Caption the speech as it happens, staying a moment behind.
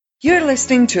You're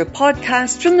listening to a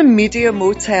podcast from the Media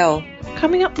Motel.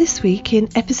 Coming up this week in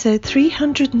episode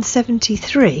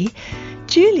 373,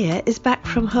 Juliet is back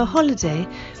from her holiday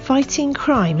fighting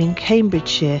crime in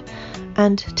Cambridgeshire,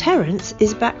 and Terence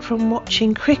is back from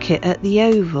watching cricket at the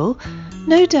Oval.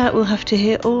 No doubt we'll have to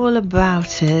hear all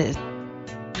about it.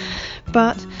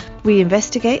 But we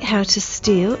investigate how to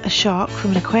steal a shark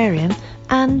from an aquarium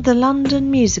and the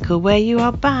London musical where you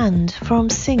are banned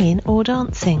from singing or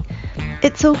dancing.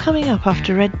 It's all coming up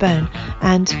after Redbone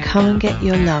and Come and Get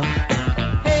Your Love.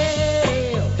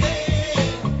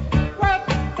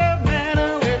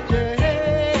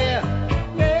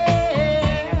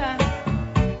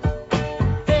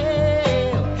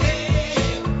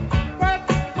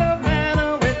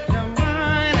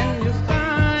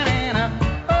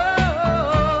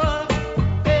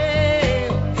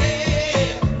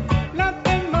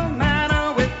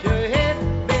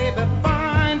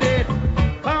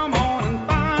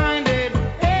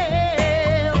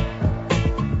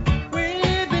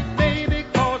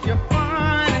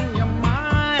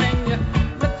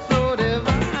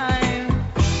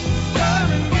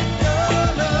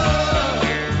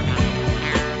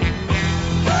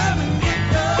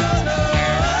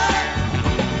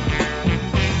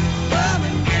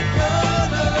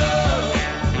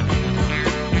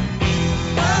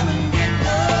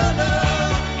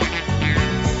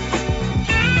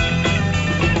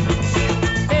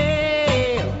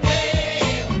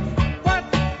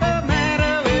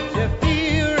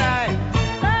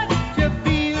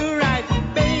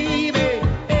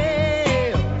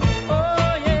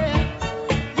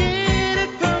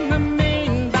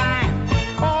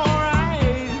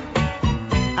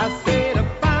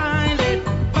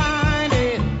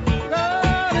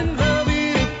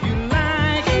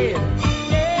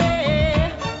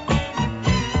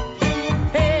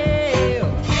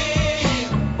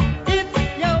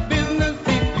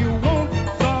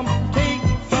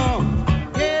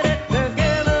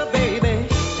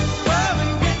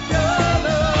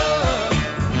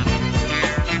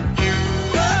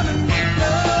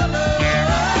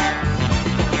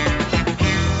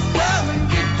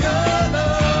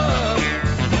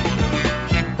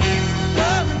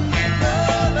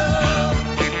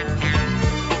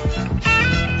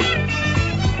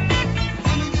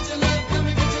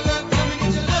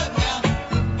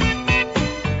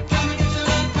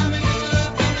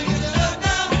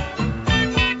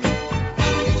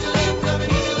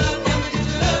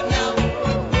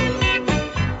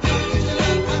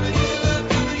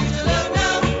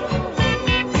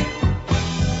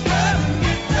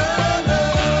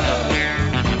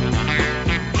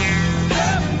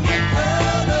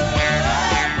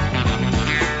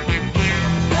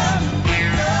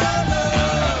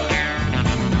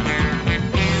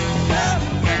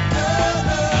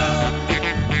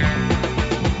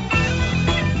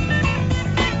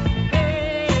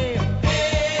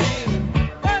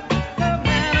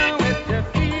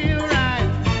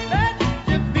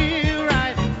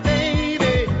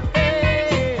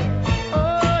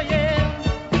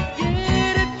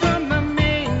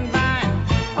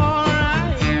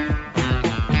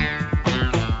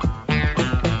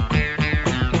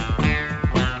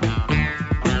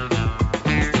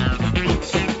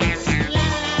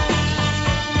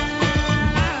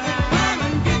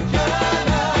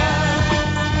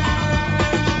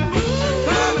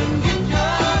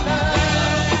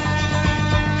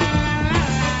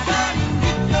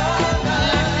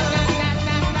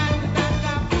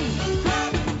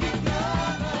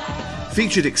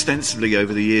 Featured extensively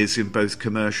over the years in both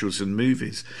commercials and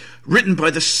movies. Written by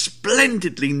the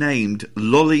splendidly named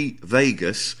Lolly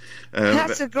Vegas.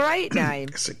 That's a great name.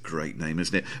 It's a great name,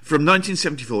 isn't it? From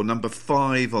 1974, number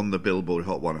 5 on the Billboard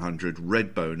Hot 100,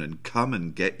 Redbone and Come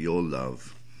and Get Your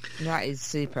Love. That is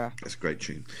super. That's a great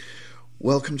tune.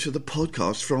 Welcome to the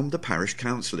podcast from the Parish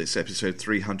Counsel. It's episode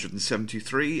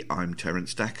 373. I'm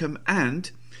Terence Dackham,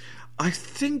 and I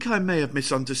think I may have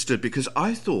misunderstood because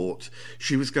I thought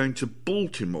she was going to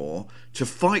Baltimore to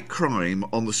fight crime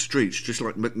on the streets, just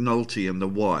like McNulty and The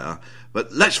Wire.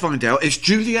 But let's find out. It's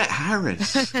Juliet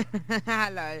Harris.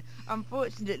 Hello.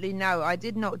 Unfortunately, no, I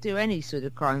did not do any sort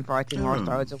of crime fighting whilst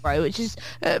I was away, which is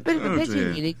a bit of a pity,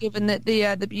 really, given that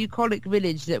the bucolic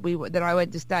village that I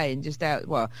went to stay in, just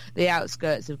the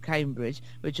outskirts of Cambridge,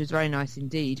 which was very nice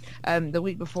indeed. The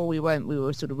week before we went, we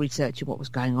were sort of researching what was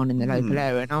going on in the local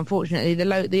area, and unfortunately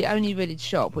unfortunately, the only village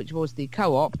shop, which was the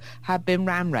co-op, had been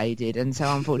ram raided, and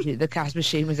so unfortunately the cash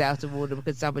machine was out of order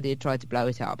because somebody had tried to blow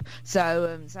it up.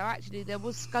 So actually there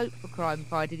was scope for crime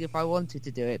fighting if I wanted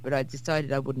to do it, but I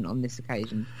decided I wouldn't on this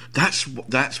occasion.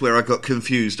 That's where I got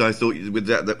confused. I thought with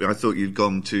that I thought you'd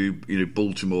gone to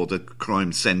Baltimore, the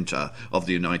crime centre of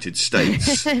the United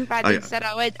States. In fact, instead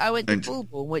I went to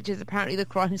Fulbourn, which is apparently the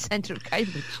crime centre of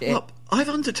Cambridgeshire. Well, I've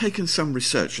undertaken some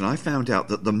research and I found out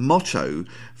that the motto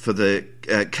for the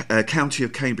county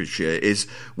of Cambridgeshire is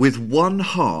 "With one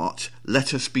heart,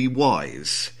 let us be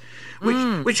wise."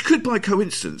 Which could, by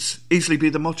coincidence, easily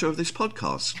be the motto of this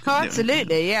podcast. Oh,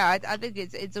 absolutely, yeah. I think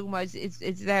it's almost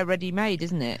it's there ready-made,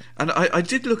 isn't it? And I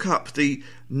did look up the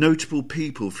notable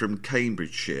people from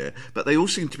Cambridgeshire, but they all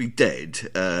seem to be dead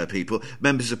people,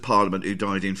 members of Parliament who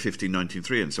died in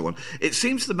 1593 and so on. It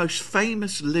seems the most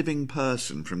famous living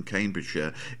person from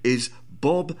Cambridgeshire is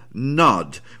Bob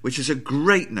Nudd, which is a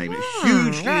great name.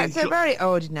 That's a very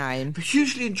odd name.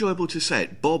 Hugely enjoyable to say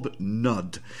it, Bob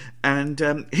Nudd.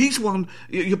 And he's won...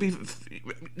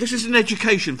 This is an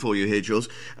education for you here, Jules.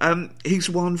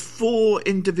 He's won 4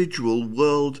 individual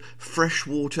world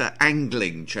freshwater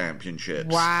angling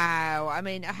championships. Wow. I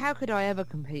mean, how could I ever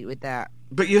compete with that?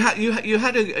 But you had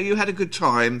a good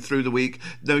time through the week,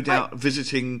 no doubt,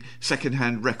 visiting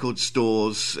second-hand record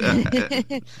stores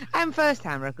and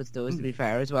first-hand record stores. To be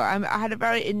fair, as well, I had a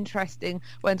very interesting.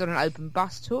 Went on an open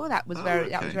bus tour. That was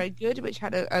that was very good, which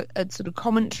had a sort of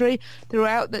commentary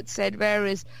throughout that said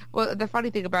various. Well, the funny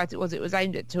thing about it was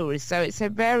aimed at tourists, so it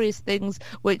said various things,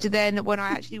 which then, when I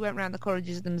actually went around the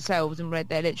colleges themselves and read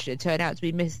their literature, turned out to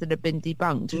be myths that had been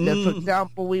debunked. For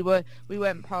example, we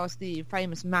went past the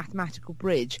famous mathematical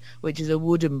bridge, which is a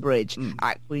wooden bridge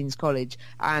at Queen's College,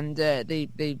 and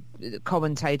the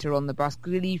commentator on the bus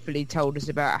gleefully told us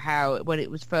about how when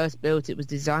it was first built it was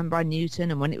designed by Newton,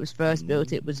 and when it was first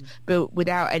built it was built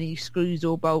without any screws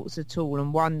or bolts at all,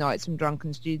 and one night some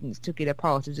drunken students took it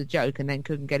apart as a joke and then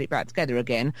couldn't get it back together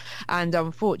again. And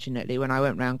unfortunately, when I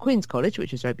went round Queen's College,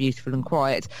 which was very beautiful and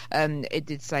quiet, it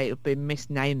did say it had been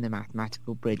misnamed the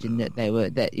mathematical bridge, and that they were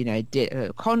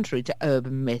contrary to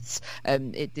urban myths,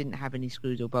 it didn't have any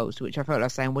screws or bolts, to which I felt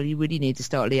like saying, well, you really need to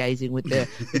start liaising with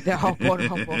the hop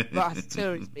on bus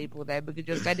tourist people there, because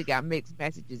you're sending out mixed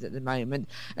messages at the moment.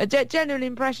 General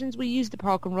impressions: we used the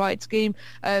park and ride scheme.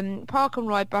 Park and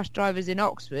ride bus drivers in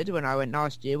Oxford, when I went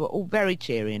last year, were all very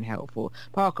cheery and helpful.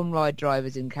 Park and ride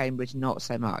drivers in Cambridge, not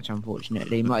so much,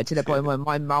 unfortunately. To the point where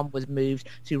my mum was moved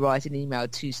to write an email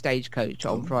to Stagecoach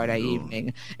on Friday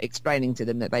evening, explaining to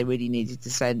them that they really needed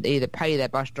to either pay their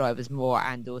bus drivers more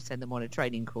and or send them on a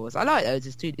training course. I like those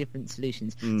as 2 different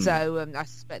solutions. So I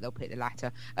suspect they'll pick the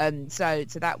latter. So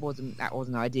that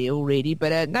wasn't ideal, really.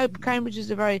 But no, Cambridge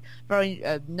is a very, very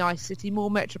nice city,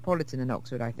 more metropolitan than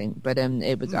Oxford, I think. But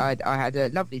it was. I had a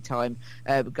lovely time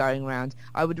going around.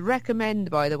 I would recommend,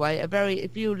 by the way,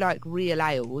 if you like real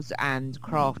ales and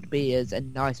craft beers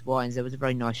and nice wines, there was a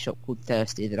very nice shop called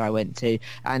Thirsty that I went to,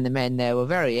 and the men there were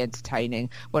very entertaining.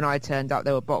 When I turned up,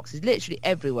 there were boxes literally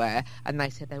everywhere, and they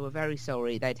said they were very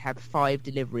sorry. They'd had 5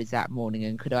 deliveries that morning,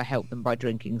 and could I help them by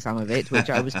drinking some of it, which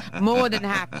I was more than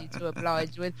happy to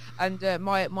oblige with. And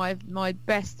my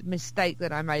best mistake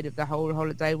that I made of the whole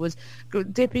holiday was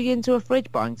dipping into a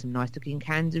fridge, buying some nice looking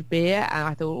cans of beer, and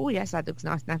I thought, oh yes, that looks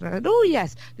nice. And I thought, oh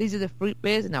yes, these are the fruit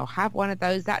beers, and I'll have one of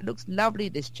those. That looks lovely,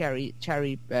 this cherry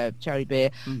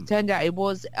beer. Turned out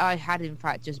I had in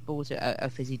fact just bought a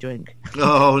fizzy drink.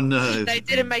 Oh no. They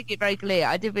didn't make it very clear.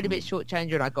 I did feel a bit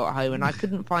shortchanged when I got home, and I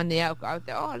couldn't find the alcohol. I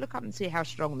thought, look up and see how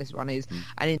strong this one is,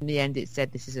 and in the end it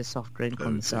said this is a soft drink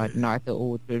on the side, and I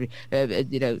thought,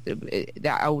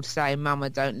 that old saying, "Mama,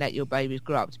 don't let your babies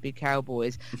grow up to be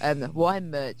cowboys."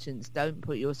 Wine merchants, don't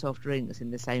put your soft drinks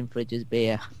in the same fridge as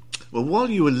beer. Well, while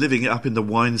you were living up in the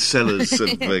wine cellars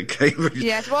of Cambridge...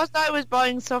 Yes, whilst I was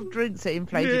buying soft drinks at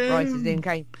inflated prices in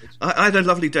Cambridge. I had a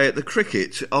lovely day at the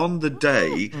cricket on the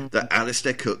day that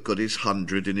Alastair Cook got his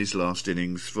 100 in his last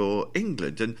innings for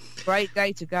England. And great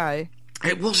day to go.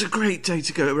 It was a great day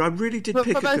to go. I really did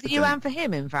pick for both you day. and for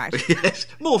him, in fact. Yes,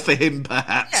 more for him,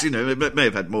 perhaps. Yeah. It may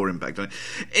have had more impact on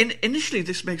it. Initially,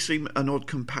 this may seem an odd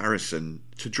comparison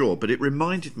to draw, but it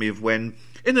reminded me of when,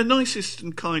 in the nicest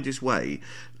and kindest way,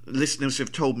 listeners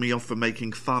have told me off for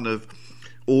making fun of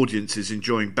audiences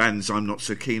enjoying bands I'm not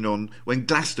so keen on when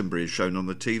Glastonbury is shown on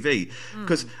the TV.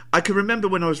 Because I can remember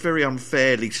when I was very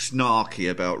unfairly snarky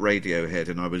about Radiohead,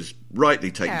 and I was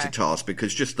rightly taken to task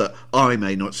because just that I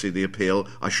may not see the appeal,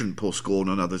 I shouldn't pour scorn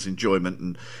on others' enjoyment,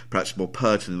 and perhaps more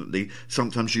pertinently,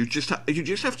 sometimes you just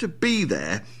have to be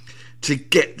there to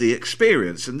get the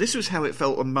experience. And this was how it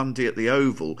felt on Monday at the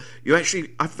Oval.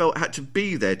 I felt, had to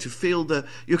be there to feel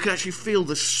you could actually feel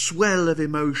the swell of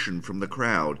emotion from the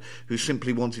crowd who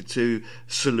simply wanted to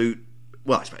salute,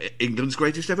 well, England's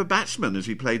greatest ever batsman as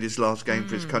he played his last game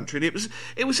for his country. And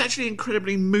it was actually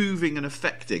incredibly moving and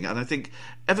affecting, and I think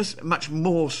ever much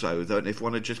more so than if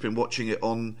one had just been watching it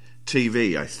on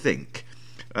TV, I think.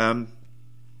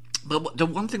 But the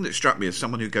one thing that struck me as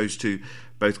someone who goes to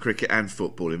both cricket and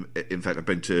football, in fact I've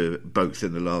been to both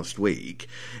in the last week,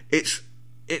 it's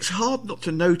hard not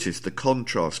to notice the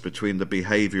contrast between the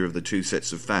behaviour of the two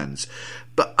sets of fans,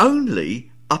 but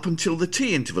only up until the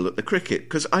tea interval at the cricket,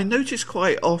 because I notice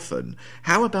quite often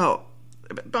how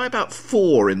by about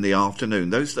 4 in the afternoon,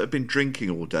 those that have been drinking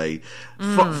all day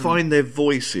find their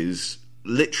voices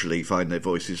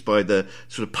by the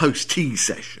sort of post-tea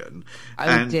session.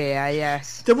 Oh dear,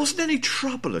 yes. There wasn't any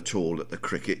trouble at all at the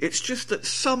cricket. It's just that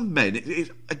some men,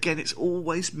 it's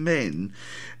always men,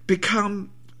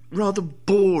 become rather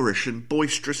boorish and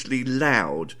boisterously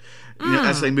loud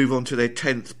as they move on to their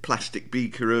 10th plastic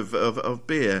beaker of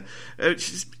beer.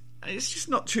 It's just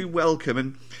not too welcome,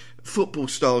 and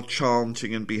football-style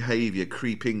chanting and behaviour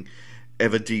creeping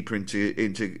ever deeper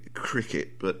into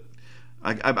cricket. But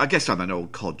I guess I'm an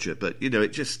old codger, but I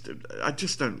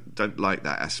just don't like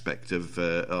that aspect of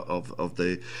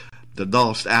the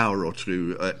last hour or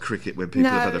two at cricket when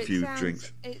people have had a few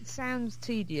drinks. It sounds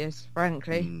tedious,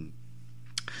 frankly.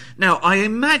 Now, I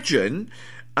imagine,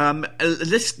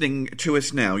 listening to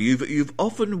us now, you've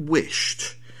often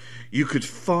wished you could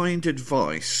find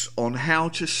advice on how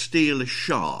to steal a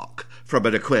shark from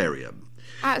an aquarium.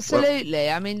 Absolutely.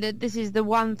 Well, I mean, this is the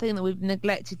one thing that we've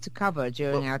neglected to cover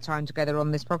during our time together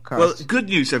on this podcast. Well, good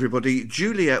news, everybody.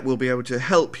 Juliet will be able to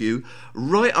help you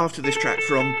right after this track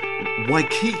from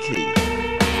Waikiki.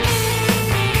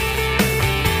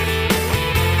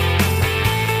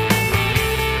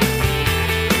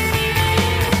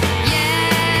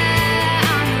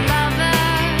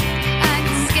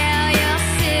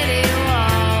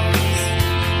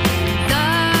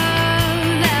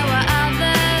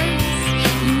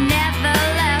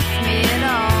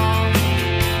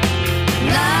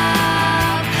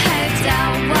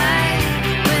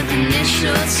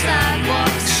 Sidewalk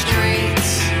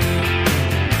streets,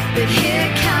 but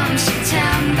here comes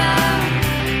September.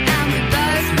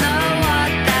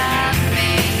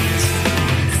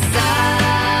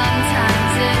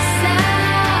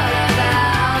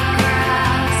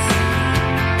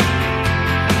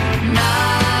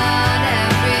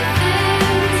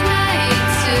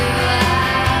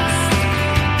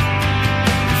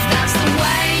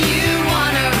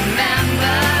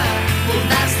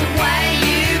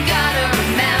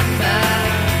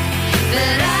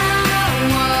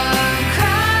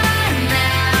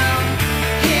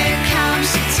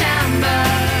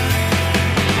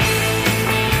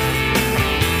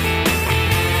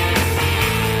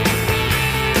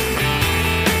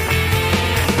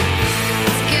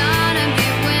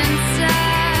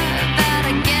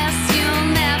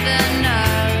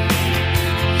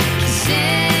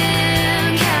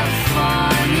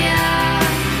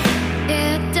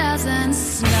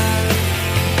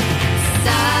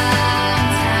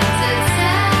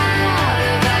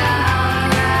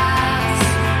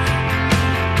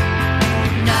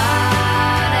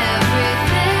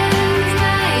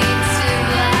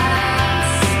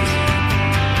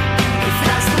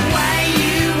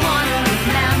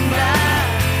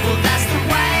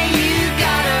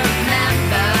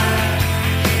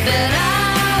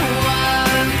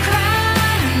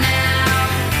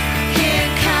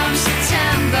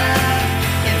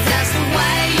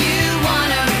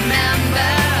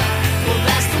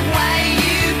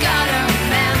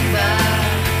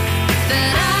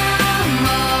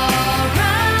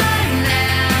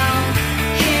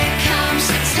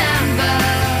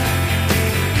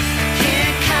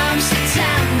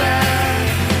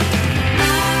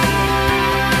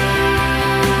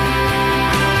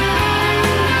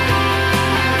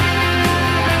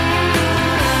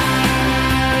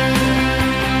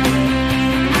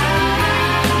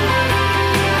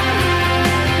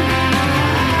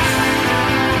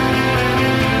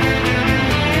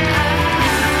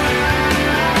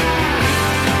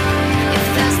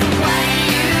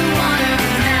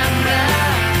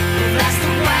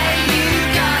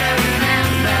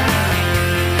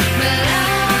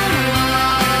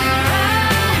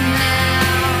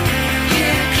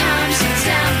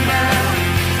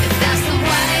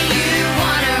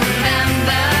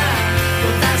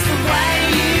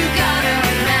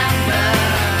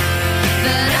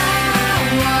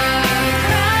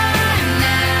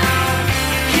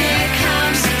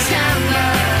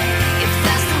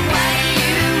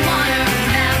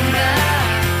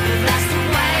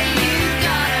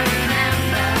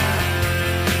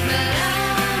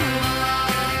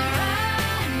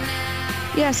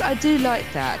 Yes, I do like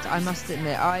that. I must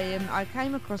admit, I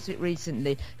came across it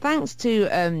recently thanks to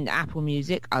Apple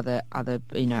Music. Other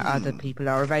people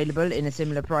are available in a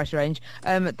similar price range.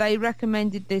 They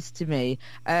recommended this to me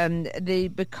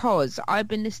because I've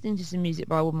been listening to some music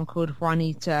by a woman called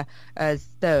Juanita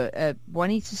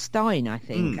Stein, I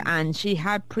think, and she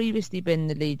had previously been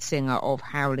the lead singer of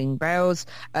Howling Bells.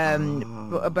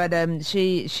 But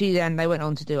she then they went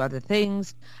on to do other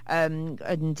things,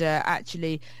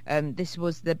 actually this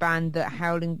was the band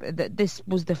that this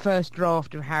was the first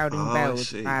draft of Howling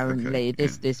Bells, apparently. Okay.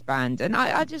 This band, and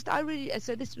I really,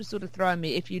 so this was sort of throwing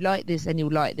me, if you like this then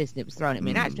you'll like this, and it was throwing at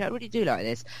me, and actually I really do like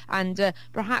this, and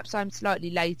perhaps I'm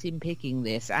slightly late in picking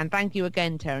this, and thank you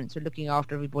again, Terence, for looking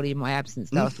after everybody in my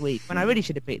absence last week when I really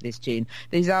should have picked this tune.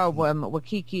 These are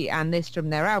Wakiki, and this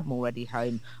from their album Already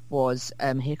Home was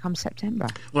Here Comes September.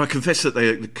 Well, I confess that they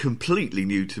are completely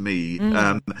new to me,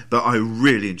 but I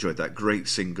really enjoyed that great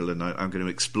single, and I'm going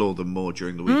to explore them more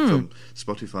during the week on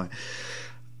Spotify.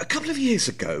 A couple of years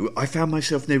ago, I found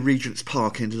myself near Regent's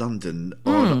Park in London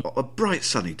on a bright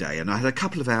sunny day, and I had a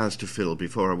couple of hours to fill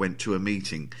before I went to a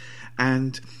meeting.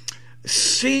 And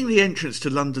seeing the entrance to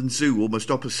London Zoo almost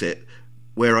opposite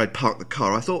where I'd parked the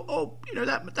car, I thought,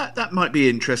 that might be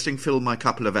interesting, fill my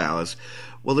couple of hours.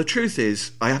 Well, the truth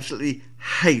is, I absolutely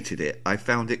hated it. I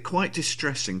found it quite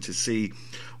distressing to see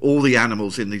all the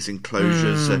animals in these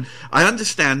enclosures. I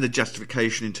understand the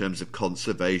justification in terms of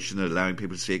conservation, allowing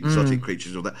people to see exotic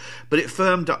creatures and all that, but it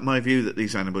firmed up my view that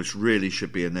these animals really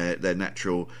should be in their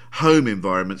natural home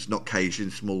environments, not caged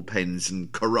in small pens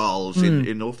and corrals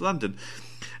in North London.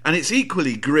 And it's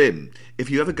equally grim if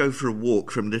you ever go for a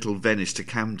walk from Little Venice to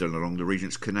Camden along the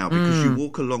Regent's Canal, because you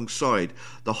walk alongside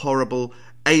the horrible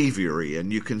aviary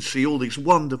and you can see all these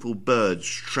wonderful birds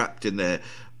trapped in their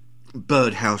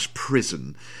birdhouse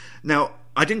prison. Now,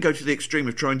 I didn't go to the extreme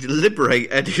of trying to liberate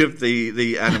any of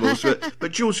the animals,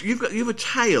 but Jules, you've a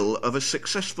tale of a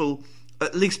successful,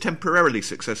 at least temporarily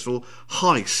successful,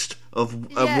 heist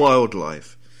of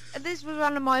wildlife. This was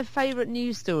one of my favourite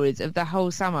news stories of the whole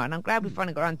summer, and I'm glad we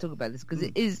finally got around to talk about this, because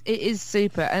it is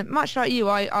super. And much like you,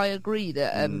 I agree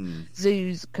that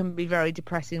zoos can be very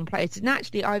depressing places. And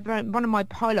actually, one of my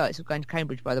highlights of going to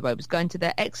Cambridge, by the way, was going to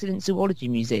their excellent zoology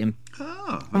museum,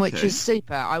 which is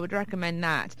super. I would recommend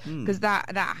that, because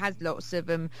that has lots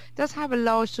of does have a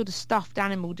large sort of stuffed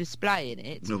animal display in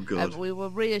it. Oh God! We were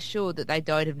reassured that they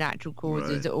died of natural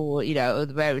causes, or or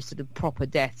the various sort of proper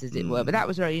deaths, as it were. But that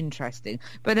was very interesting.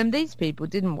 But these people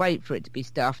didn't wait for it to be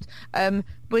stuffed.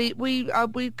 We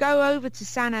go over to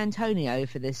San Antonio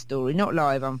for this story, not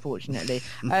live, unfortunately.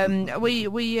 There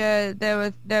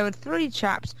were three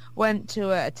chaps went to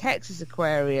a Texas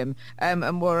aquarium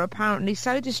and were apparently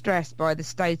so distressed by the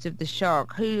state of the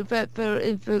shark, who, for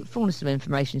fullness of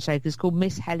information sake, is called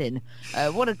Miss Helen.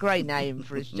 What a great name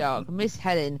for a shark, Miss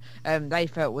Helen. They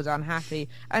felt was unhappy,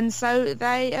 and so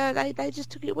they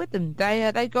just took it with them.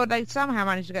 They somehow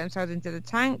managed to get themselves into the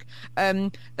tank.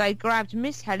 They grabbed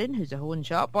Miss Helen, who's a horn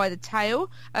shark, by the tail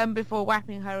before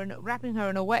wrapping her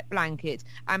in a wet blanket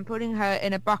and putting her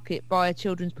in a bucket by a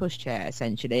children's pushchair,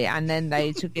 essentially, and then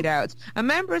they took it out. A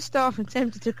member of staff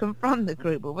attempted to confront the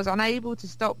group but was unable to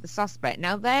stop the suspect.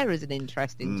 Now, there is an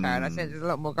interesting turn. I said there's a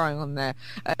lot more going on there.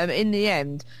 In the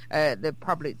end, the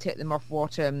public tipped them off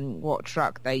what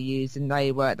truck they used, and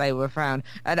they were found.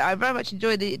 And I very much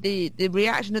enjoyed the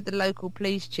reaction of the local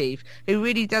police chief, who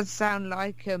really does sound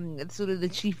like sort of the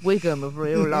Chief Wiggum of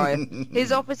real life.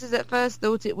 His officers at first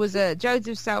thought it was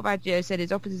Joseph Salvaggio said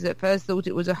his officers at first thought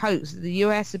it was a hoax. The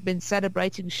US had been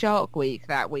celebrating Shark Week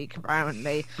that week,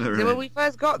 apparently. Right. So when we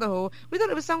first got the haul, we thought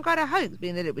it was some kind of hoax,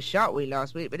 being that it was Shark Week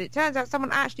last week, but it turns out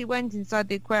someone actually went inside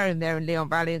the aquarium there in Leon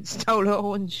Valley and stole a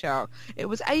horn shark. It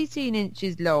was 18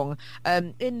 inches long.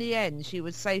 In the end, she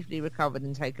was safely recovered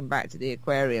and taken back to the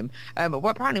aquarium.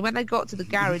 Apparently when they got to the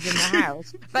garage in the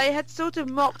house, they had sort of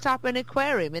mocked up an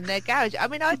aquarium in their garage. I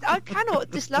mean, I cannot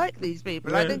dislike these people.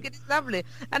 I think it's lovely.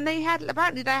 And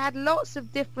apparently they had lots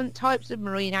of different types of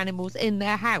marine animals in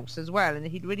their house as well, and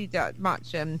he'd really done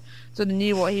much sort of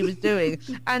knew what he was doing.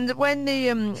 And when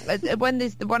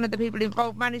one of the people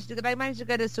involved managed to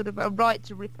get a sort of a right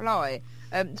to reply.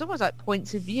 It's almost like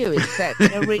points of view, except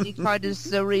in a really kind of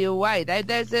surreal way.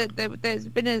 There's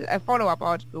been a follow-up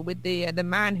article with the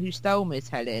man who stole Miss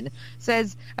Helen.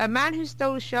 Says a man who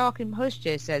stole a shark in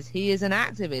Pushchair says he is an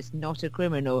activist, not a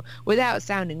criminal. Without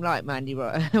sounding like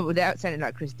without sounding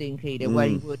like Christine Keeler, well,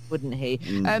 he wouldn't he?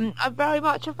 I'm very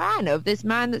much a fan of this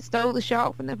man that stole the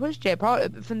shark from the pushchair.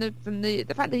 From the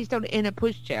fact that he stole it in a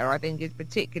pushchair, I think, is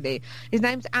particularly. His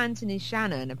name's Anthony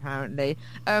Shannon. Apparently,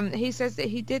 he says that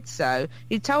he did so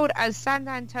He told a San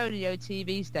Antonio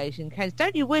TV station, Kens,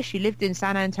 don't you wish you lived in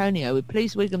San Antonio with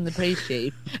Police Wiggum, the police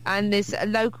chief, and this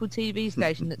local TV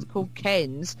station that's called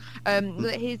Ken's,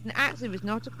 that he's an activist,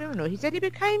 not a criminal. He said he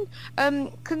became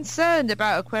concerned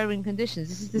about aquarium conditions.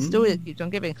 This is the story that keeps on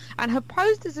giving. And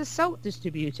proposed as a salt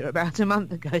distributor about a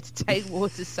month ago to take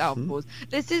water samples.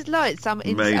 This is like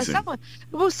someone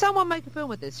make a film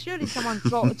with this. Surely someone's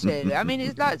got to. I mean,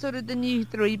 it's like sort of the new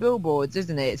 3 billboards,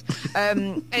 isn't it?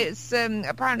 It's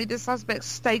apparently the suspects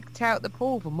staked out the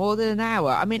pool for more than an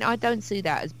hour. I mean, I don't see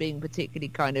that as being particularly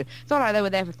kind of. It's not like they were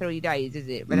there for 3 days, is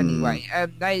it? But anyway,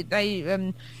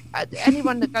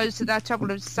 anyone that goes to that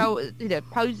trouble of salt,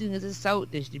 posing as a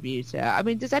salt distributor. I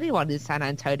mean, does anyone in San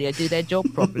Antonio do their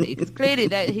job properly? Because clearly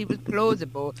he was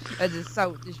plausible as a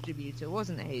salt distributor,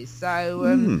 wasn't he? So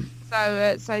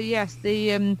yes,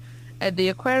 the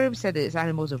aquarium said that its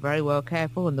animals are very well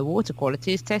cared for and the water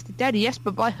quality is tested daily. Yes,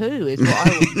 but by who is what I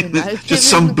want to know. Just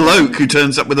some bloke who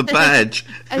turns up with a badge.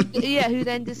 Who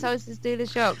then decides to steal a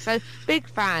shark. So big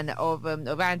fan of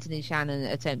Anthony Shannon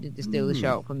attempting to steal the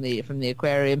shark from the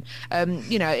aquarium.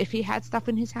 If he had stuff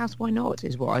in his house, why not?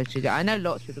 Is what I should. I know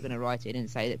lots of people are going to write in and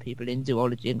say that people in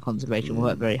zoology and conservation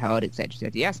work very hard, etc.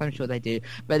 Yes, I'm sure they do.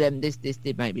 But this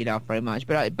did make me laugh very much.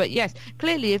 But yes,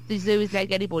 clearly, if the zoo is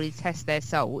letting anybody test their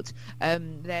salt,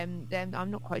 then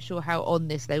I'm not quite sure how on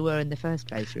this they were in the first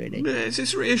place, really.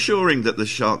 It's reassuring that the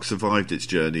shark survived its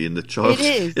journey in the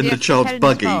child's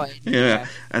buggy.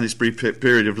 And its brief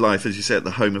period of life, as you say, at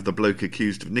the home of the bloke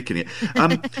accused of nicking it.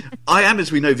 I am,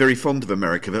 as we know, very fond of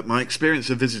America, but my experience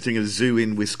of visiting a zoo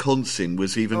in Wisconsin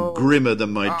was even grimmer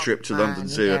than my trip to London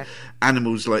Zoo. Yeah.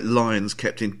 Animals like lions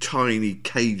kept in tiny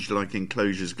cage-like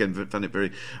enclosures. Again, I found it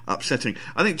very upsetting.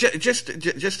 I think just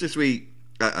as we,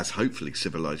 as hopefully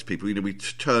civilised people, we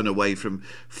turn away from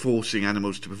forcing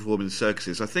animals to perform in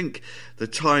circuses, I think the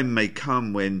time may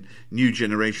come when new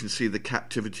generations see the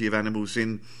captivity of animals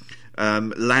in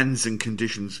lands and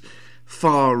conditions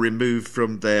far removed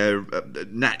from their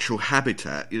natural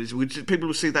habitat. People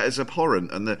will see that as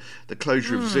abhorrent, and the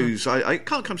closure of zoos. I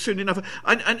can't come soon enough.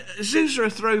 And zoos are a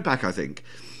throwback, I think,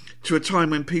 to a time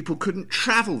when people couldn't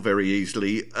travel very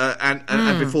easily,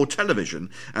 and before television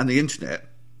and the internet.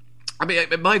 I mean,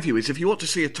 my view is if you want to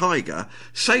see a tiger,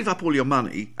 save up all your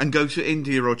money and go to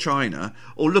India or China,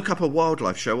 or look up a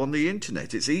wildlife show on the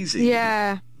internet. It's easy.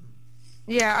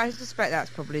 Yeah, I suspect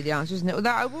that's probably the answer, isn't it? Although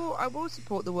I will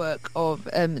support the work of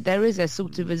there is a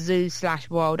sort of a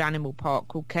zoo/wild animal park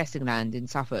called Kessingland in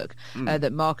Suffolk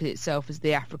that markets itself as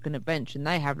the African Adventure, and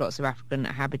they have lots of African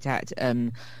habitat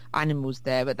animals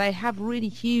there, but they have really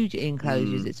huge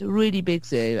enclosures. It's a really big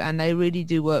zoo, and they really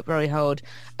do work very hard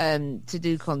to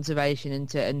do conservation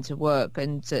and to work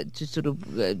and to sort of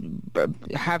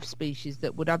have species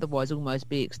that would otherwise almost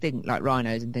be extinct, like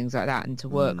rhinos and things like that, and to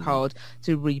work hard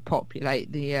to repopulate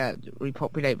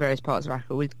various parts of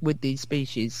Africa with these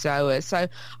species. So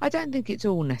I don't think it's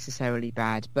all necessarily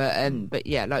bad, but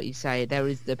yeah, like you say, there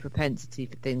is the propensity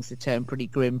for things to turn pretty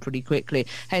grim pretty quickly.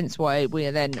 Hence why we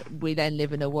then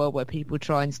live in a world where people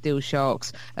try and steal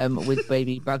sharks with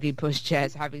baby buggy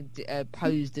pushchairs, having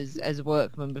posed as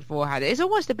workmen beforehand. It's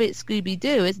almost a bit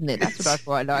Scooby-Doo, isn't it? That's what I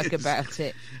quite like about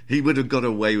it. He would have got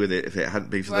away with it if it hadn't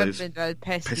been for those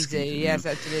pesky zoo. Yes,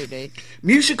 absolutely.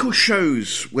 Musical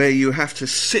shows where you have to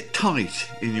sit tight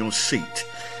in your seat.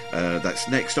 That's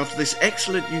next after this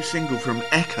excellent new single from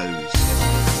Echoes.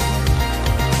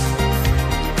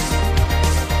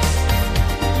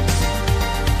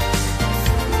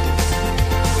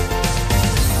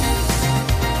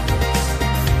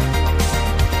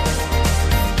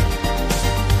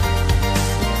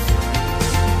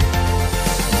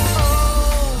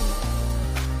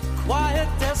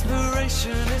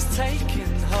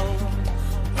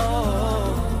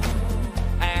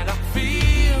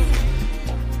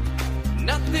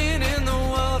 Nothing in the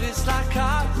world is like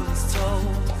I was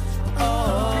told.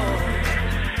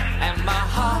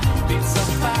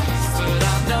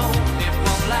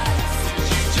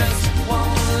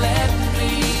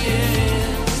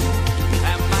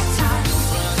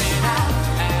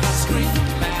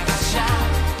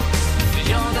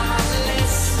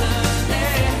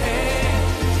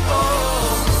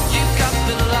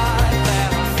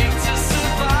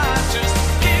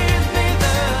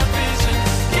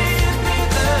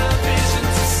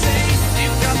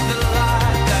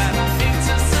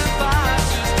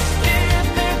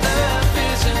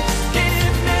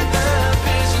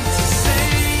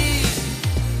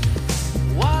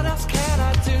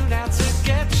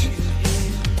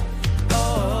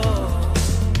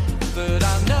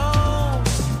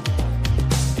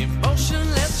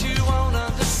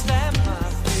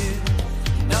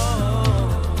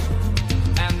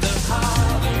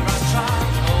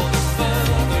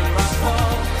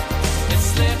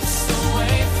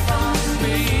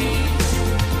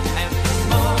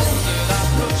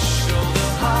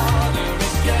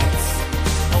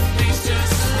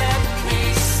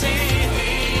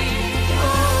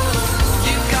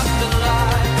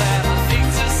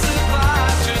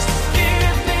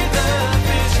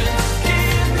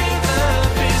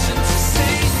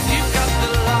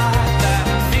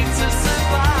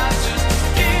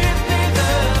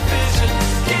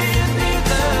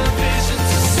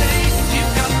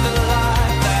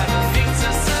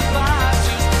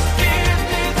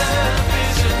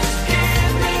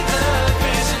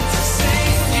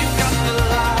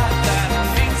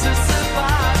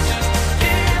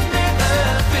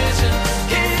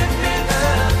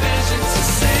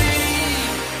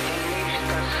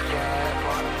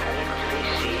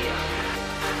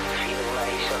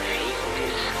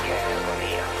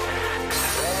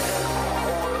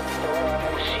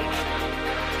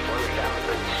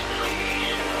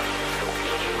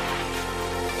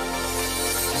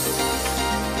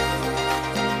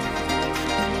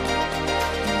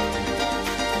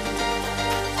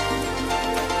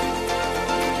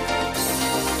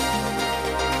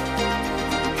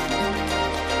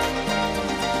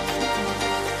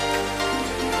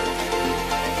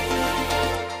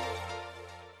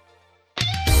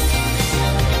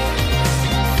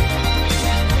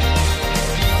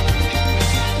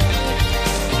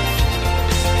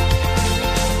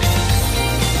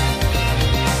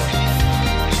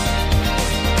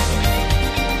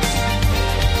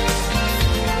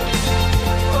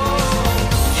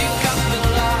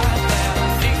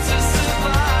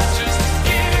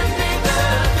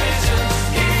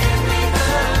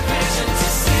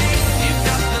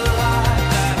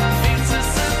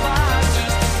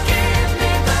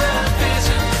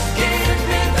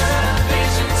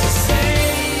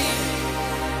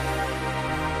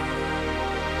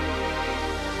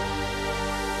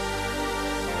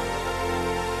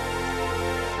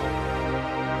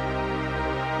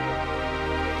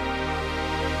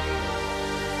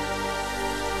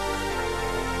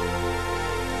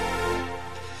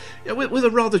 Yeah, with a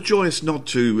rather joyous nod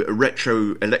to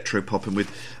retro electropop and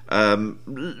with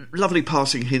lovely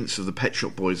passing hints of the Pet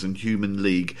Shop Boys and Human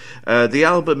League. The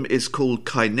album is called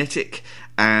Kinetic,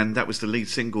 and that was the lead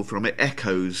single from it,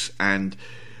 Echoes, and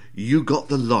You Got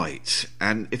the Light.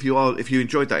 And if you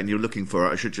enjoyed that and you're looking for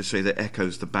it, I should just say that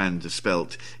Echoes, the band, is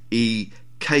spelt EKKOES.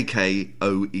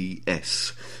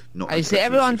 You see,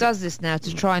 everyone does this now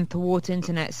to try and thwart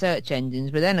internet search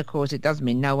engines, but then, of course, it does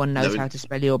mean no one knows how to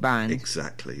spell your band.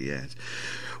 Exactly, yes.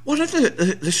 One of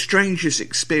the strangest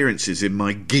experiences in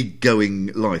my gig-going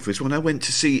life was when I went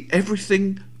to see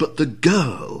Everything But the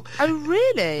Girl. Oh,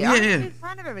 really? Yeah. I'm a big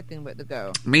fan of Everything But the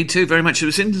Girl. Me too, very much. It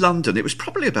was in London. It was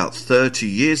probably about 30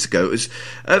 years ago. It was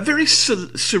a very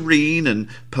serene and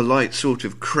polite sort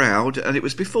of crowd, and it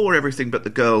was before Everything But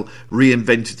the Girl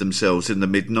reinvented themselves in the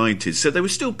mid-90s, so they were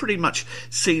still pretty much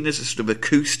seen as a sort of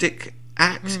acoustic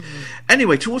act.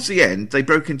 Anyway, towards the end, they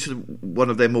broke into one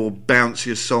of their more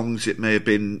bouncier songs. It may have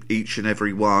been Each and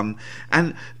Every One.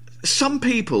 And some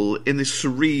people in this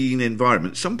serene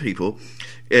environment, some people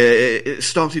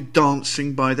started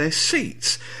dancing by their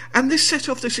seats. And this set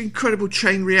off this incredible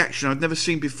chain reaction I'd never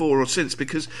seen before or since,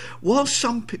 because while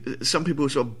some people were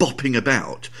sort of bopping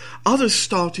about, others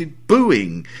started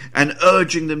booing and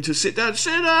urging them to sit down.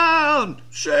 Sit down!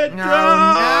 Sit down!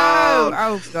 No!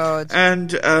 Oh, God.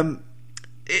 And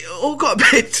it all got a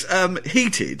bit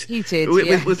heated.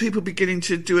 With people beginning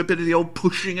to do a bit of the old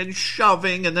pushing and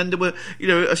shoving, and then there were,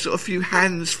 a sort of few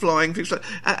hands flying, things like,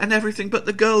 and Everything But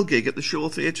the Girl gig at the Shaw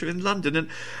Theatre in London. And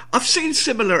I've seen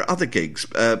similar other gigs,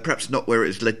 perhaps not where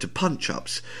it's led to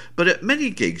punch-ups, but at many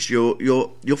gigs you're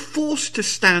forced to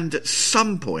stand at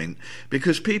some point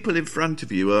because people in front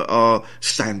of you are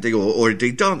standing or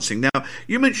indeed dancing. Now,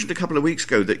 you mentioned a couple of weeks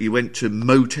ago that you went to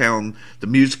Motown the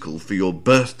musical for your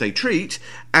birthday treat,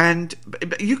 and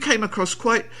you came across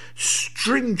quite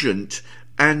stringent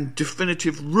and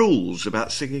definitive rules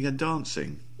about singing and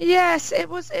dancing. Yes, it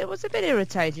was a bit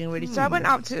irritating, really. So I went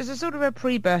up to, as a sort of a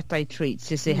pre-birthday treat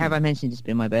to see, have I mentioned it's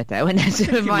been my birthday? I went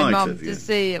to my mum to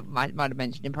see, might have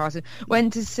mentioned in passing,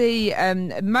 went to see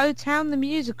Motown the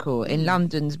musical in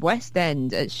London's West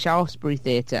End at Shaftesbury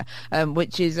Theatre,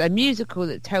 which is a musical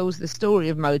that tells the story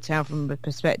of Motown from the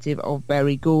perspective of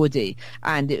Berry Gordy,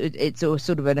 and it's all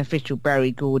sort of an official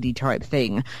Berry Gordy type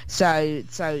thing. So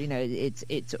it's all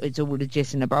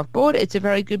legit and above board. It's a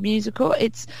very good musical.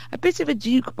 It's a bit of a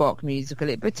jukebox musical.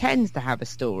 It pretends to have a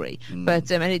story,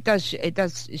 but and it does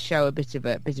show a bit of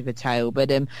a tale. But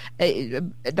they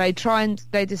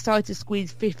decide to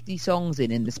squeeze 50 songs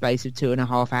in the space of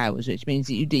 2.5 hours, which means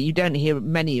that you don't hear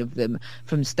many of them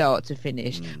from start to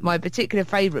finish. My particular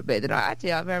favourite bit that I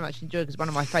very much enjoyed, because one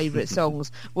of my favourite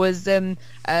songs was they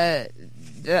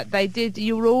did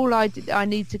 "You're All I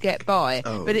Need to Get By,"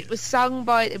 but it was sung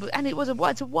by,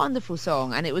 it's a wonderful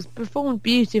song, and it was performed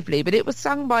beautifully, but it was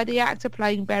sung by the actor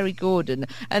playing Berry Gordon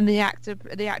and the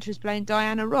actress playing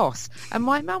Diana Ross. And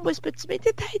my mum whispered to me,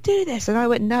 "Did they do this?" And I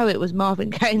went, "No, it was Marvin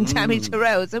Gaye and Tammy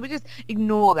Terrell." So we just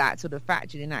ignore that sort of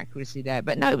factual inaccuracy there.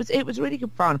 But no, it was really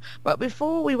good fun. But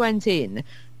before we went in,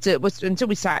 until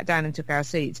we sat down and took our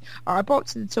seats, I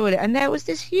popped to the toilet, and there was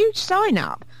this huge sign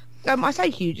up. I say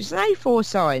huge, it's an A4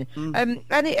 sign, and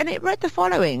it read the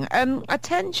following: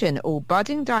 attention, all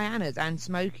budding Dianas and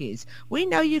Smokies. We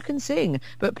know you can sing,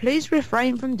 but please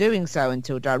refrain from doing so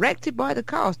until directed by the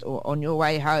cast or on your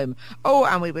way home. Oh,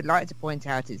 and we would like to point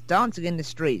out it's dancing in the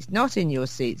streets, not in your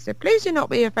seats. So please do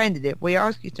not be offended if we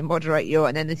ask you to moderate your,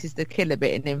 and then this is the killer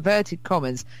bit in inverted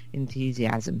commas,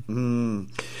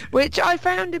 enthusiasm. Which I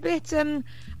found a bit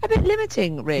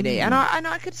limiting, really, and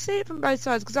I could see it from both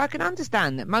sides, because I can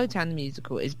understand that Motown the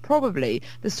musical is probably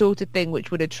the sort of thing which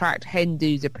would attract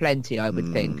hen-do's aplenty, I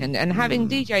would think, and having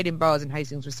DJ'd in bars in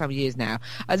Hastings for some years now,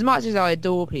 as much as I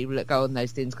adore people that go on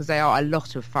those things because they are a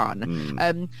lot of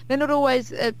fun, they're not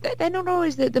always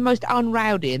the most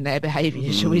unrowdy in their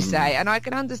behaviour, shall we say, and I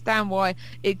can understand why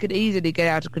it could easily get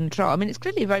out of control. I mean, it's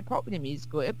clearly a very popular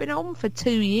musical. It had been on for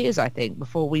 2 years, I think,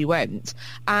 before we went,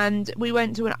 and we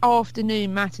went to an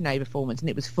afternoon matinee performance, and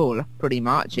it was full pretty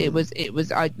much. There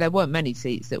weren't many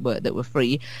seats that were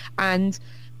free,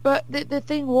 but the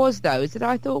thing was, though, is that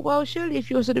I thought, well, surely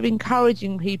if you're sort of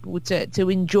encouraging people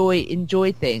to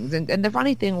enjoy things, and the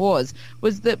funny thing was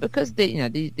that because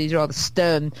these rather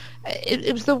stern,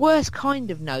 it was the worst kind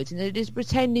of note, and it is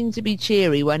pretending to be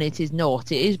cheery when it is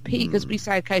not. It is because we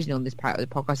say occasionally on this part of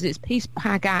the podcast, it's peace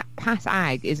pass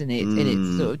ag, isn't it, in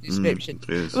its sort of description,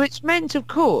 which meant, of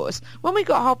course, when we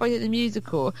got halfway through the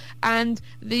musical and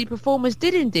the performers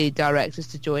did indeed direct us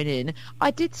to join in, I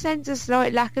did sense a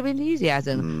slight lack of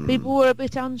enthusiasm. people were a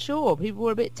bit unsure. People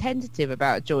were a bit tentative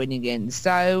about joining in.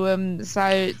 So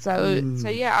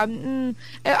yeah,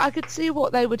 I could see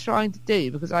what they were trying to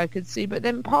do, because I could see. But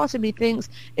then part of me thinks,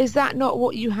 is that not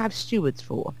what you have stewards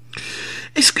for?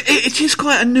 It is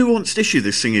quite a nuanced issue,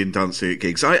 this singing and dancing at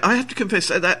gigs. I have to confess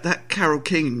that Carole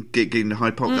King gig in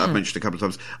Hyde Park that I've mentioned a couple of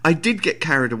times, I did get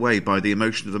carried away by the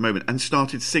emotion of the moment and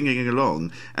started singing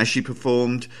along as she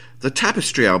performed the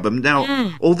Tapestry album.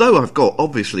 Now, although I've got,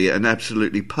 obviously, an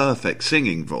absolutely perfect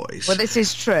singing voice... Well, this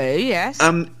is true, yes.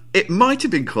 It might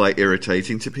have been quite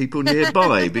irritating to people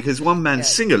nearby, because one man's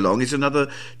sing-along is another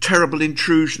terrible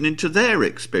intrusion into their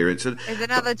experience. There's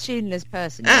another tuneless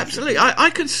person. Absolutely. I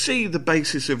could see the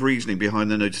basis of reasoning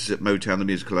behind the notice at Motown the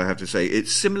Musical, I have to say.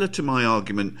 It's similar to my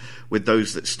argument with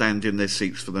those that stand in their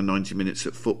seats for the 90 minutes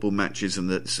at football matches, and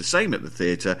that's the same at the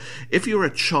theatre. If you're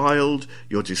a child,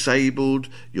 you're disabled,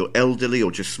 you're elderly,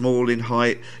 or just small in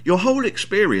height, your whole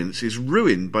experience is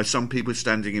ruined by some people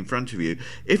standing in front of you.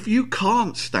 If you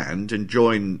can't stand and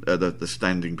join the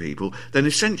standing people, then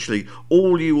essentially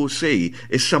all you will see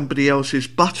is somebody else's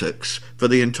buttocks for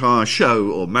the entire show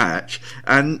or match,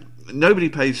 and nobody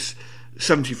pays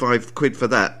 75 quid for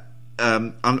that.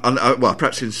 Well,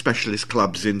 perhaps in specialist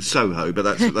clubs in Soho, but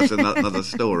that's another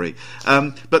story.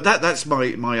 But that's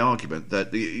my argument, that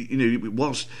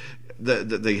whilst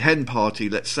the hen party,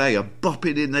 let's say, are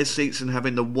bopping in their seats and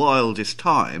having the wildest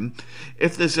time,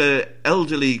 if there's a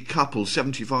elderly couple,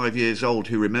 75 years old,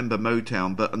 who remember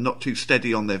Motown but are not too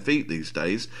steady on their feet these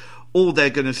days, all they're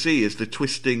going to see is the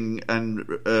twisting and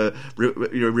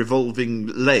revolving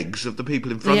legs of the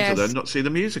people in front of them, not see the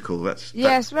musical.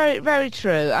 Yes, very, very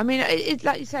true. I mean, it's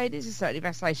like you say, it is a certainly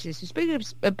vexatious. Speaking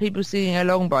of people singing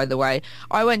along, by the way,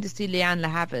 I went to see Leanne La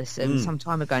Havas some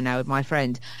time ago now with my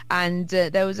friend, and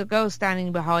there was a girl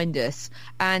standing behind us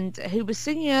and who was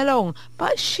singing along,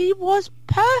 but she was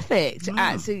perfect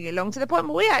at singing along, to the point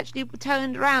where we actually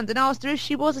turned around and asked her if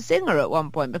she was a singer at one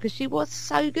point, because she was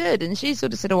so good, and she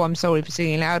sort of said, "Oh, I'm sorry for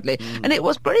singing loudly," and it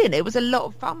was brilliant. It was a lot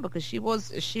of fun because she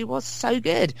was so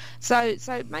good. So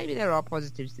maybe there are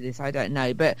positives to this, I don't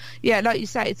know, but yeah, like you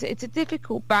say, it's a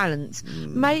difficult balance.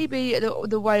 Maybe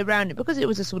the way around it, because it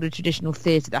was a sort of traditional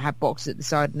theatre that had boxes at the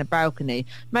side and a balcony,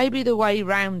 maybe the way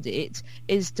round it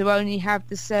is to only have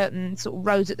the certain sort of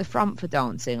rows at the front for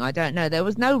dancing. I don't know, there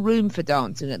was no room for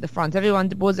dancing at the front.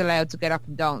 Everyone was allowed to get up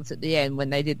and dance at the end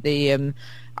when they did the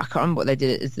I can't remember what they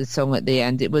did as the song at the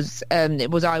end. It was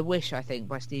I Wish, I think,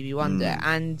 by Stevie Wonder,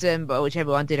 and but which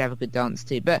everyone did have a good dance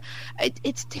to. But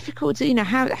it's difficult to,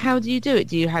 how do you do it?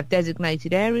 Do you have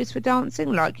designated areas for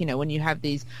dancing, like, when you have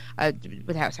these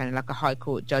without sounding like a high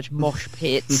court judge, mosh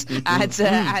pits at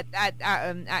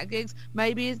gigs?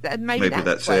 Maybe that's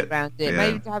the way around it. Yeah.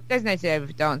 Maybe to have designated area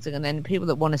for dancing, and then people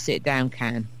that want to sit down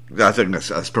can. I think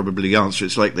that's probably the answer.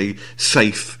 It's like the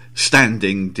safe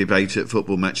standing debate at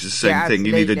football matches, the same thing.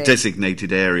 You need a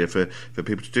designated area for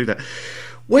people to do that.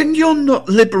 When you're not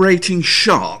liberating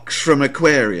sharks from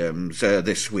aquariums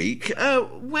this week,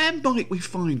 where might we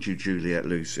find you, Juliet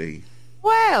Lucy?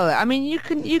 Well, I mean, you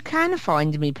can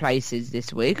find me places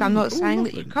this week. I'm not saying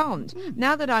that you can't.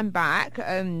 Now that I'm back,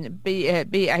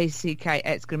 BACK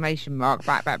exclamation mark,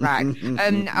 back.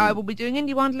 I will be doing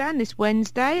Indie Wonderland this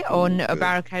Wednesday on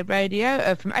Barricade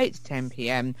Radio from 8 to 10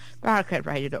 p.m.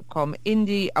 barricaderadio.com,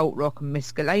 indie, alt rock and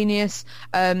miscellaneous.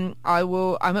 I'm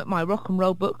at my rock and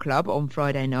roll book club on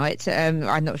Friday night.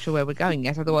 I'm not sure where we're going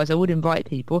yet, otherwise I would invite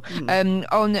people. We go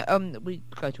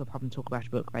to a pub and talk about a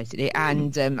book, basically,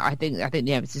 and I think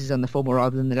the emphasis is on the former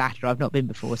rather than the latter. I've not been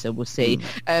before, so we'll see.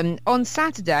 On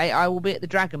Saturday, I will be at the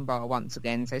Dragon Bar once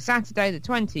again. So Saturday, the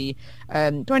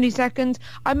 22nd.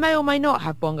 I may or may not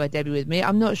have Bongo Debbie with me.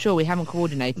 I'm not sure. We haven't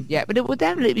coordinated yet, but it will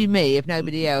definitely be me if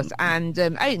nobody else. And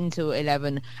 8 until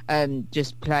 11,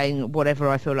 just playing whatever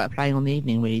I feel like playing on the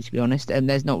evening, really, to be honest.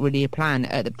 There's not really a plan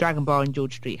at the Dragon Bar in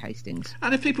George Street, Hastings.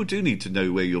 And if people do need to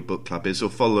know where your book club is or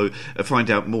find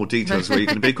out more details where you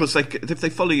can be, because if they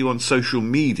follow you on social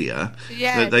media,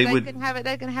 they can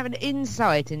have an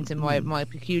insight into my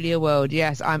peculiar world.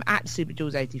 Yes, I'm at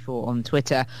SuperJules84 on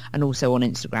Twitter and also on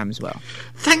Instagram as well.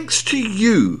 Thanks to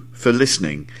you for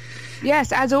listening.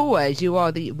 Yes, as always, you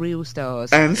are the real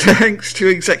stars. And thanks to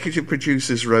executive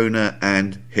producers Rona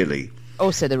and Hilly.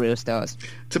 Also the real stars.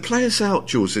 To play us out,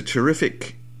 Jules, a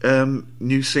terrific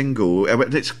new single.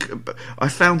 I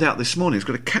found out this morning it's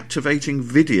got a captivating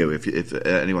video if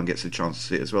anyone gets a chance to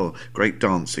see it as well. Great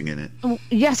dancing in it.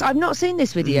 Yes, I've not seen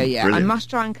this video yet. Brilliant. I must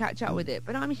try and catch up with it.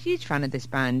 But I'm a huge fan of this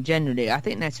band generally. I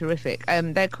think they're terrific.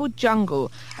 They're called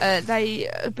Jungle. They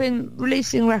have been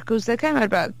releasing records. They came out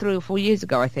about 3 or 4 years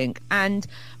ago, I think. And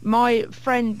my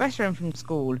best friend from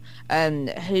school,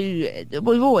 who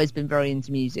we've always been very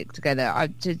into music together.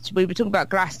 We were talking about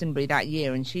Glastonbury that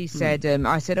year, and she said,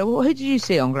 I said, "Oh, well, who did you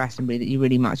see on Glastonbury that you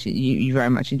very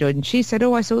much enjoyed?" And she said,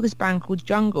 "Oh, I saw this band called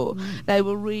Jungle. They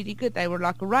were really good. They were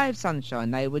like a ray of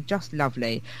sunshine. They were just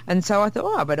lovely." And so I thought,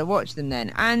 "Oh, I better watch them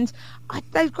then." And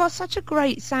they've got such a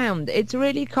great sound. It's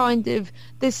really kind of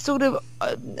this sort of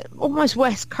almost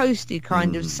West Coasty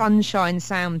kind of sunshine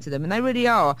sound to them, and they really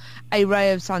are a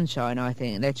ray of sunshine. I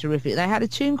think they're terrific. They had a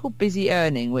tune called Busy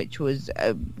Earning, which was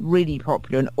really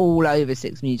popular and all over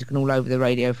Six Music and all over the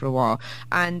radio for a while.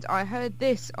 And I heard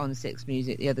this on Six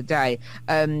Music the other day.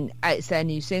 It's their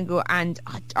new single, and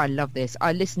I love this.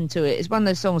 I listened to it. It's one of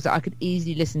those songs that I could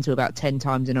easily listen to about 10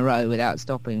 times in a row without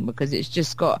stopping, because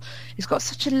it's got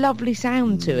such a lovely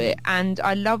sound to it, and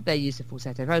I love their use of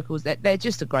falsetto vocals. They're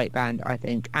just a great band, I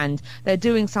think, and they're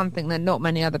doing something that not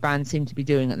many other bands seem to be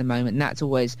doing at the moment, and that's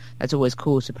always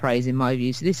cause to praise in my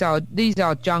view. So these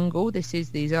are Jungle.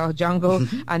 These are Jungle,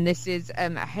 and this is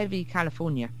Heavy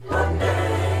California. One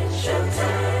day she'll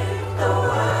take the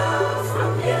world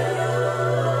from you.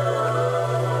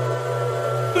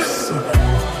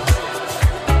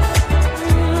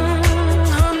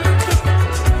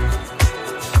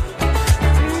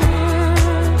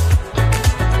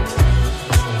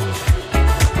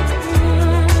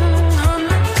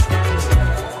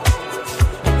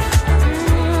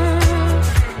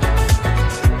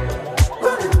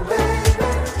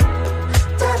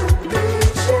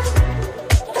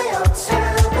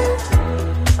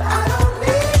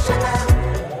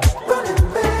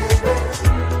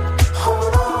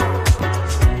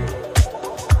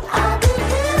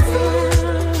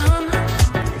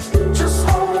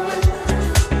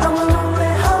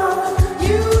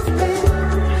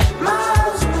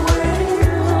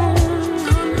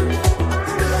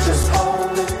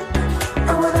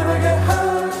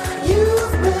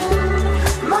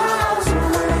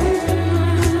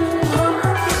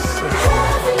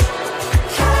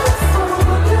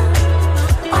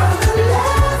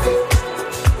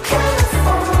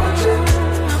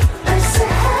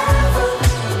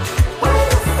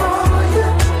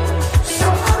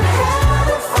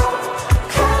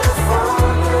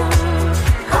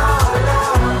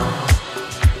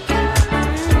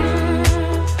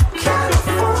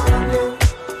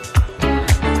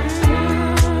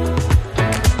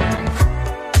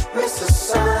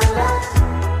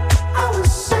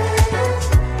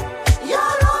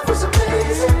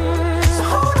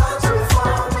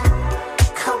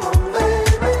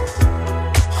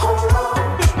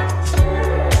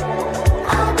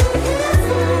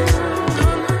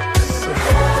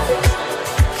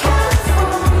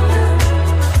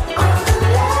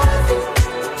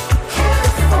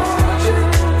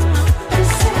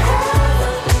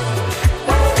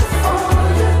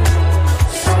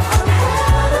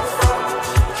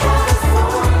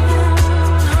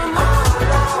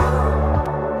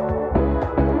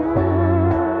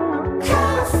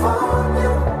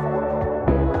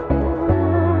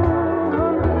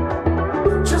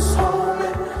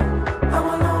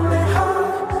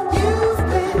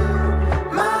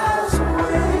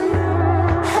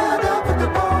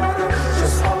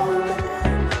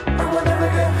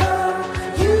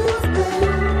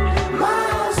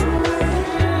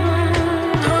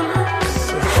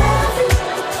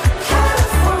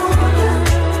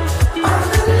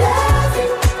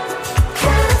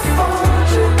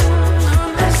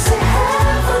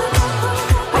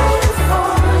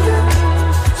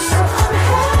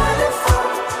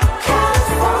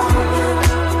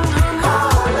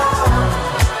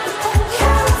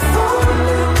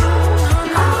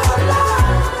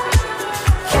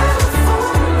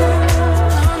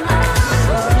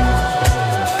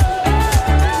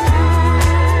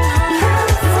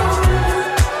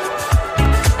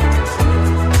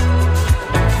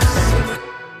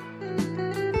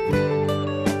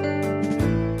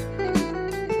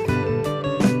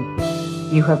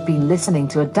 You have been listening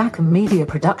to a DACA Media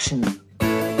production.